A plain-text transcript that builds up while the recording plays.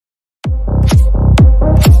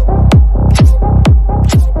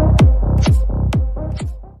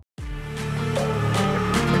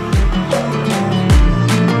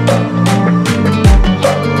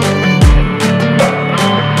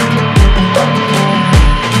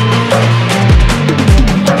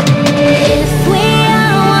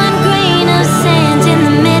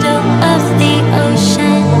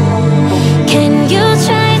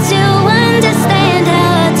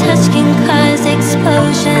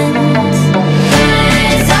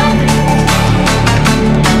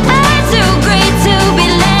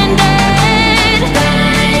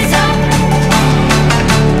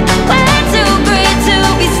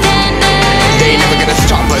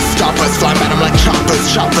like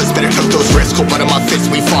choppers, choppers. Better cook those wrists, cold blood in my fists.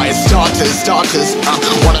 We fire starters, starters.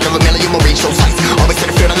 One out of a million will reach those heights. Always had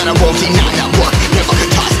a feeling that I won't deny that work. Never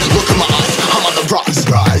could toss. Look in my eyes, I'm on the rise,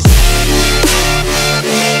 rise.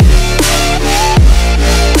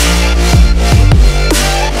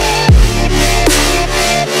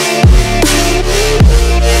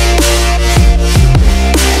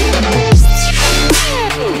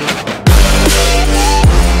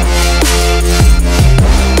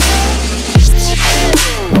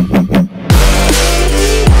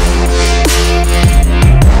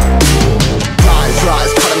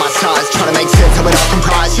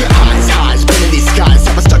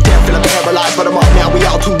 But I'm up now, we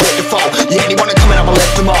all too late to fall. Yeah, anyone coming up, I'll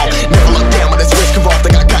lift them all. Never